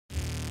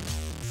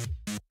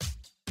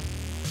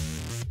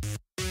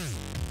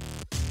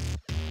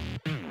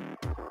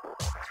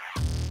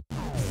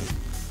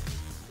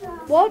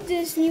Walt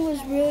Disney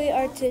was really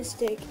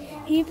artistic.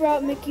 He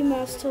brought Mickey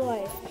Mouse to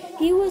life.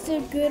 He was a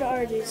good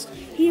artist.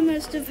 He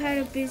must have had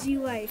a busy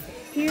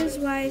life. Here's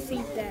why I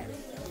think that.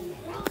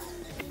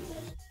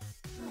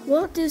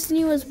 Walt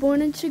Disney was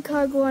born in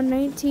Chicago in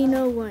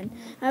 1901.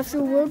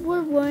 After World War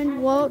I,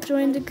 Walt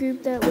joined a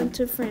group that went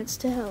to France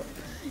to help.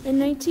 In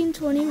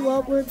 1920,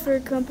 Walt worked for a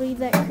company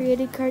that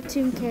created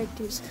cartoon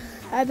characters.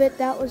 I bet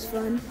that was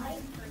fun.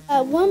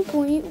 At one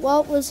point,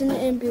 Walt was an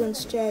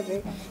ambulance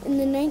driver. In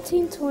the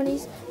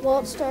 1920s,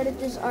 Walt started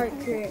his art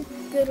career.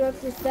 Good luck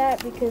with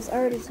that because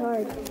art is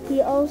hard.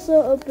 He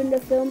also opened a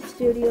film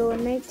studio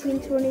in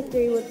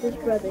 1923 with his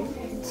brother.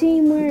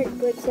 Teamwork,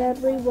 but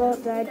sadly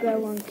Walt died by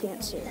lung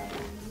cancer.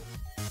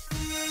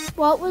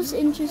 Walt was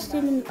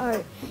interested in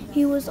art.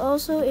 He was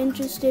also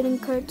interested in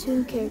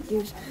cartoon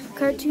characters.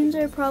 Cartoons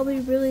are probably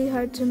really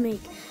hard to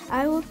make.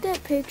 I looked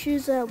at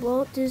pictures that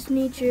Walt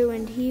Disney drew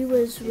and he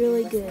was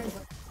really good.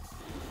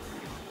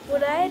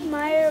 What I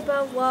admire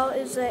about Walt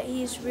is that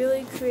he's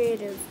really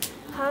creative.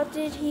 How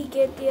did he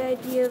get the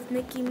idea of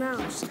Mickey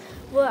Mouse?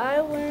 What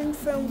I learned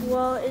from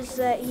Walt is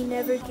that he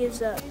never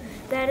gives up.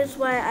 That is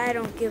why I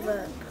don't give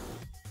up.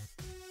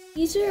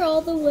 These are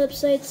all the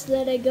websites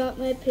that I got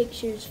my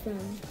pictures from.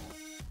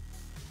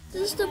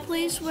 This is the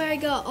place where I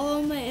got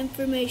all my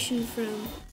information from.